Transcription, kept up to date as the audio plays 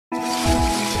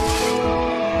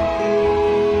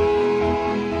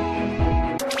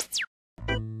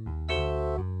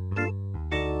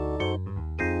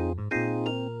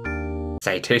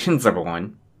Salutations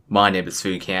everyone, my name is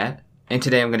PhuCat, and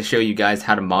today I'm going to show you guys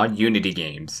how to mod Unity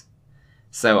games.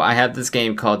 So I have this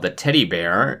game called the Teddy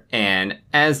Bear, and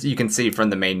as you can see from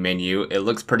the main menu, it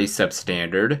looks pretty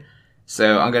substandard.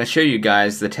 So I'm going to show you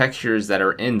guys the textures that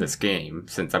are in this game,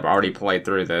 since I've already played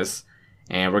through this.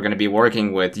 And we're going to be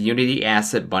working with Unity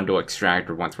Asset Bundle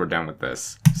Extractor once we're done with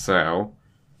this. So,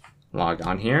 log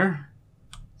on here.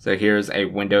 So here's a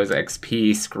Windows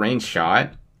XP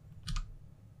screenshot.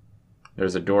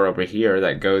 There's a door over here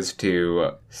that goes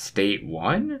to State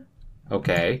 1?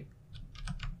 Okay.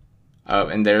 Oh,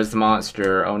 and there's the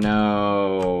monster. Oh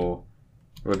no.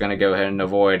 We're gonna go ahead and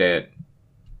avoid it.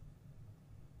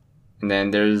 And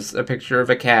then there's a picture of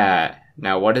a cat.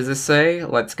 Now what does this say?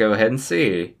 Let's go ahead and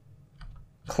see.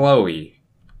 Chloe.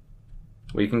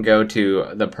 We can go to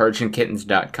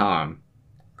theperchandkittens.com.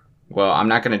 Well, I'm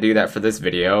not gonna do that for this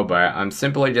video, but I'm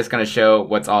simply just gonna show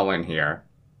what's all in here.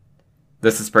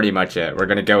 This is pretty much it. We're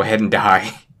gonna go ahead and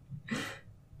die.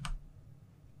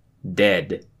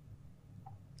 Dead.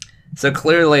 So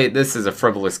clearly this is a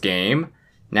frivolous game.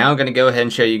 Now I'm gonna go ahead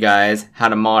and show you guys how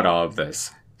to mod all of this.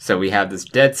 So we have this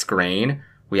dead screen,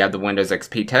 we have the Windows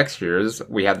XP textures,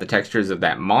 we have the textures of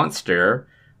that monster,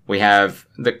 we have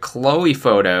the Chloe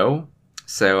photo,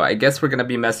 so I guess we're gonna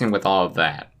be messing with all of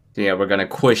that. So yeah, we're gonna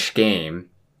quish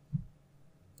game.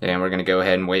 And we're gonna go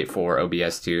ahead and wait for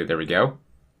OBS to, there we go.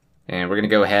 And we're going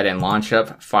to go ahead and launch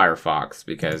up Firefox,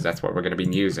 because that's what we're going to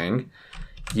be using.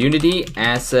 Unity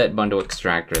Asset Bundle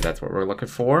Extractor, that's what we're looking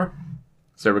for.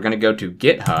 So we're going to go to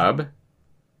GitHub.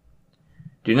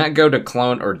 Do not go to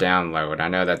clone or download. I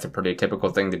know that's a pretty typical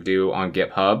thing to do on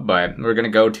GitHub, but we're going to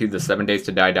go to the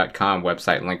 7daystoDie.com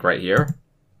website link right here.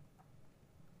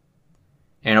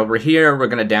 And over here, we're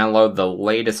going to download the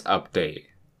latest update,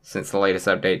 since the latest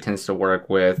update tends to work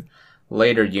with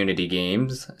later Unity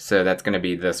games, so that's going to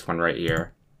be this one right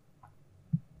here.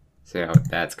 So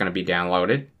that's going to be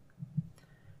downloaded.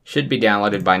 Should be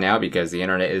downloaded by now because the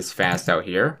internet is fast out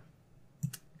here.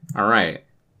 Alright,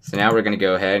 so now we're going to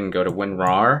go ahead and go to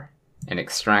WinRAR and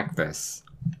extract this.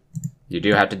 You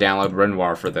do have to download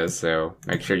WinRAR for this, so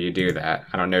make sure you do that.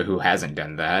 I don't know who hasn't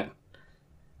done that.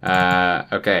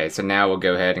 Okay, so now we'll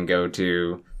go ahead and go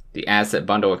to the Asset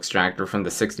Bundle Extractor from the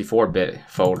 64-bit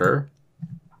folder.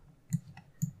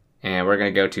 And we're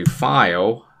going to go to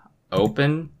File,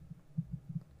 Open,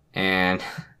 and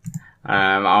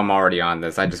I'm already on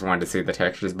this. I just wanted to see the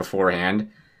textures beforehand.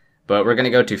 But we're going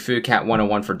to go to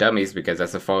PhuCat101 for Dummies because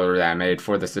that's the folder that I made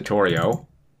for this tutorial.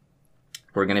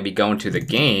 We're going to be going to the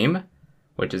game,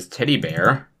 which is Teddy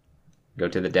Bear. Go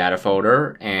to the data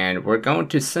folder, and we're going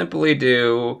to simply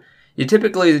do... You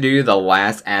typically do the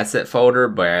last asset folder,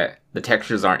 but the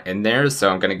textures aren't in there, so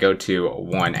I'm going to go to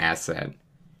one asset.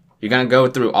 You're going to go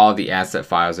through all the asset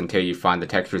files until you find the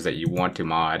textures that you want to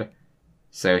mod.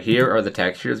 So here are the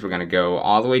textures. We're going to go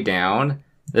all the way down.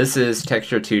 This is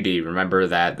texture 2D. Remember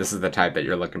that this is the type that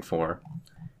you're looking for.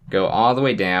 Go all the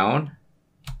way down.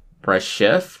 Press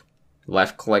Shift.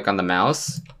 Left click on the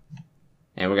mouse.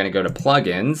 And we're going to go to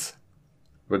Plugins.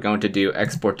 We're going to do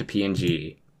Export to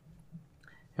PNG.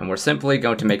 And we're simply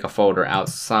going to make a folder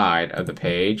outside of the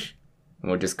page. And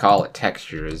we'll just call it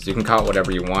textures. You can call it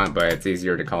whatever you want, but it's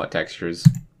easier to call it textures.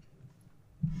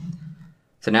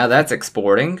 So now that's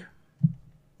exporting.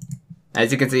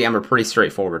 As you can see, I'm a pretty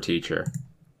straightforward teacher.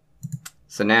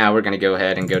 So now we're going to go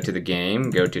ahead and go to the game,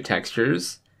 go to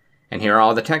textures. And here are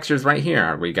all the textures right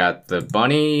here. We got the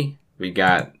bunny, we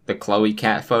got the Chloe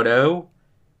cat photo.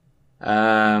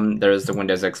 There's the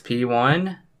Windows XP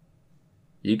one.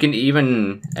 You can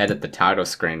even edit the title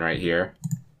screen right here.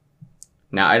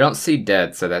 Now, I don't see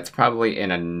dead, so that's probably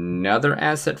in another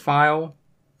asset file.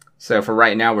 So for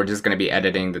right now, we're just going to be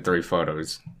editing the 3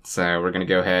 photos. So we're going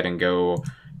to go ahead and go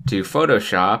to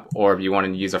Photoshop, or if you want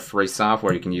to use a free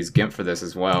software, you can use GIMP for this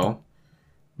as well.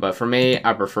 But for me,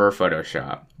 I prefer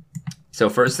Photoshop. So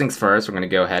first things first, we're going to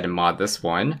go ahead and mod this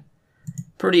one.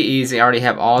 Pretty easy. I already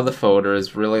have all the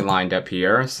folders really lined up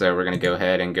here. So we're going to go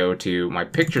ahead and go to my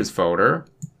Pictures folder.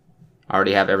 I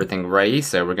already have everything ready,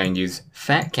 so we're going to use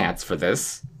Fat Cats for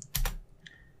this.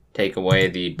 Take away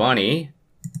the bunny,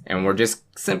 and we're just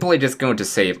simply going to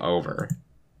save over.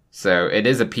 So it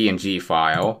is a PNG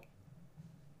file.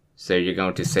 So you're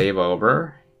going to save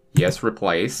over. Yes,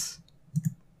 replace.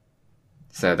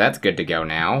 So that's good to go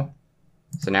now.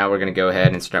 So now we're going to go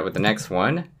ahead and start with the next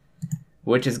one,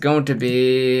 which is going to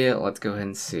be, let's go ahead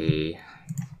and see.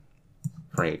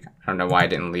 Freak. I don't know why I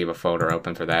didn't leave a folder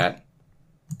open for that.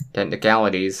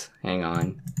 Technicalities, hang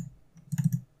on.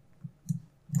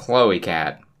 Chloe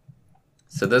cat.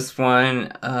 So this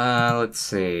one, let's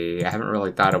see. I haven't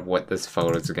really thought of what this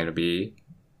photo is going to be.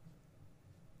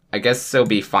 I guess it'll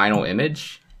be final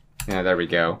image. Yeah, there we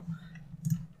go.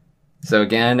 So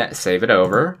again, save it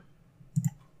over.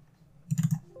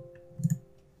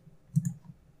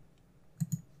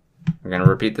 We're going to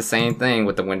repeat the same thing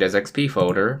with the Windows XP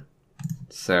folder.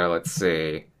 So let's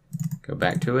see. Go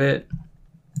back to it.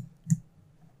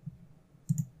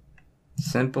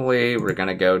 Simply, we're going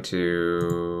to go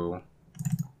to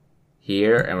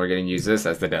here, and we're going to use this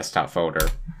as the desktop folder.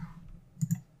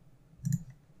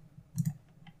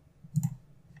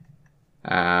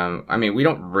 I mean, we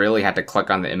don't really have to click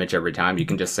on the image every time. You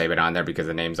can just save it on there because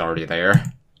the name's already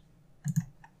there.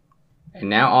 And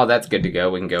now all that's good to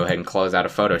go. We can go ahead and close out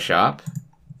of Photoshop.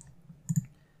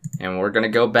 And we're going to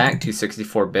go back to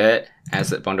 64-bit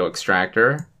Asset Bundle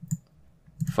Extractor.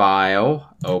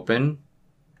 File, Open.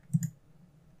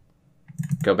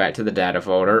 Go back to the data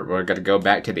folder. We're going to go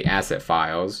back to the asset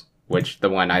files, which the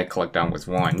one I clicked on was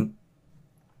 1.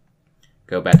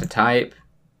 Go back to Type,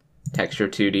 Texture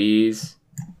 2Ds.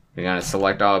 We're going to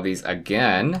select all of these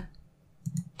again.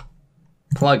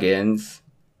 Plugins,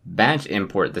 batch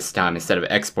import this time instead of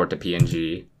export to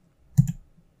PNG.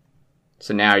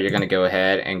 So now you're going to go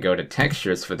ahead and go to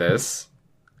Textures for this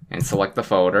and select the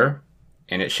folder,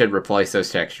 and it should replace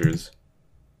those textures.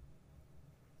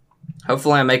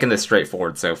 Hopefully I'm making this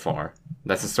straightforward so far.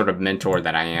 That's the sort of mentor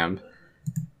that I am.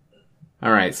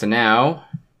 Alright, so now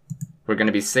we're going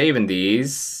to be saving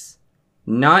these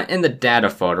not in the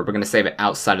data folder. We're going to save it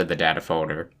outside of the data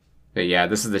folder. But yeah,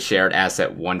 this is the shared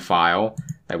asset 1 file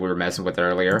that we were messing with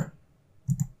earlier.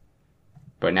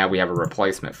 But now we have a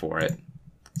replacement for it.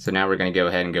 So now we're going to go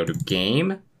ahead and go to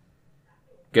Game.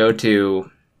 Go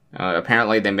to,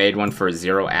 apparently they made one for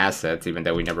 0 assets, even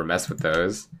though we never messed with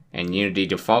those. And Unity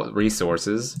default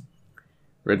resources.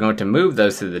 We're going to move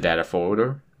those to the data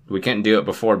folder. We couldn't do it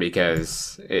before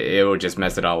because it would just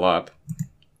mess it all up.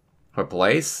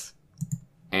 Replace.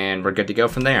 And we're good to go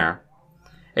from there.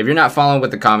 If you're not following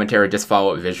with the commentary, just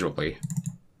follow it visually.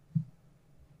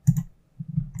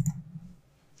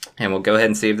 And we'll go ahead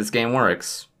and see if this game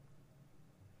works.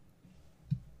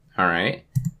 Alright.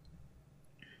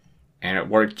 And it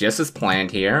worked just as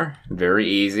planned here. Very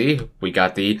easy. We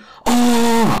got the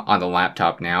on the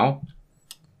laptop now.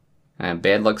 And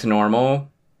bed looks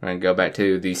normal. We're going to go back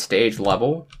to the stage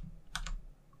level.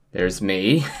 There's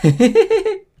me.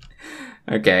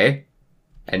 Okay.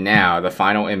 And now the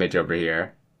final image over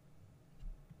here.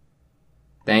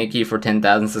 Thank you for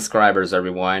 10,000 subscribers,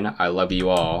 everyone. I love you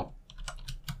all.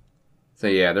 So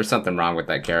yeah, there's something wrong with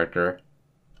that character.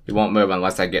 He won't move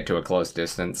unless I get to a close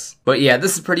distance. But yeah,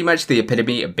 this is pretty much the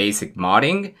epitome of basic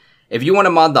modding. If you want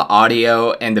to mod the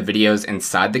audio and the videos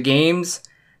inside the games,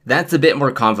 that's a bit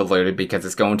more convoluted because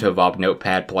it's going to involve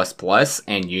Notepad++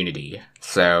 and Unity.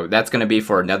 So that's going to be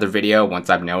for another video once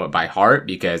I've known it by heart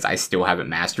because I still haven't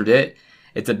mastered it.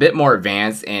 It's a bit more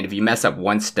advanced, and if you mess up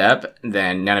one step,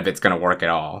 then none of it's going to work at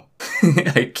all.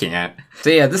 I can't. So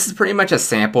yeah, this is pretty much a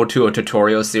sample to a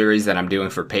tutorial series that I'm doing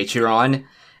for Patreon.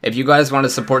 If you guys want to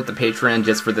support the Patreon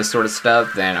just for this sort of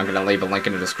stuff, then I'm going to leave a link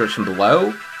in the description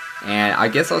below. And I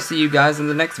guess I'll see you guys in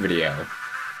the next video.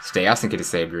 Stay awesome, kitty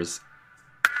saviors.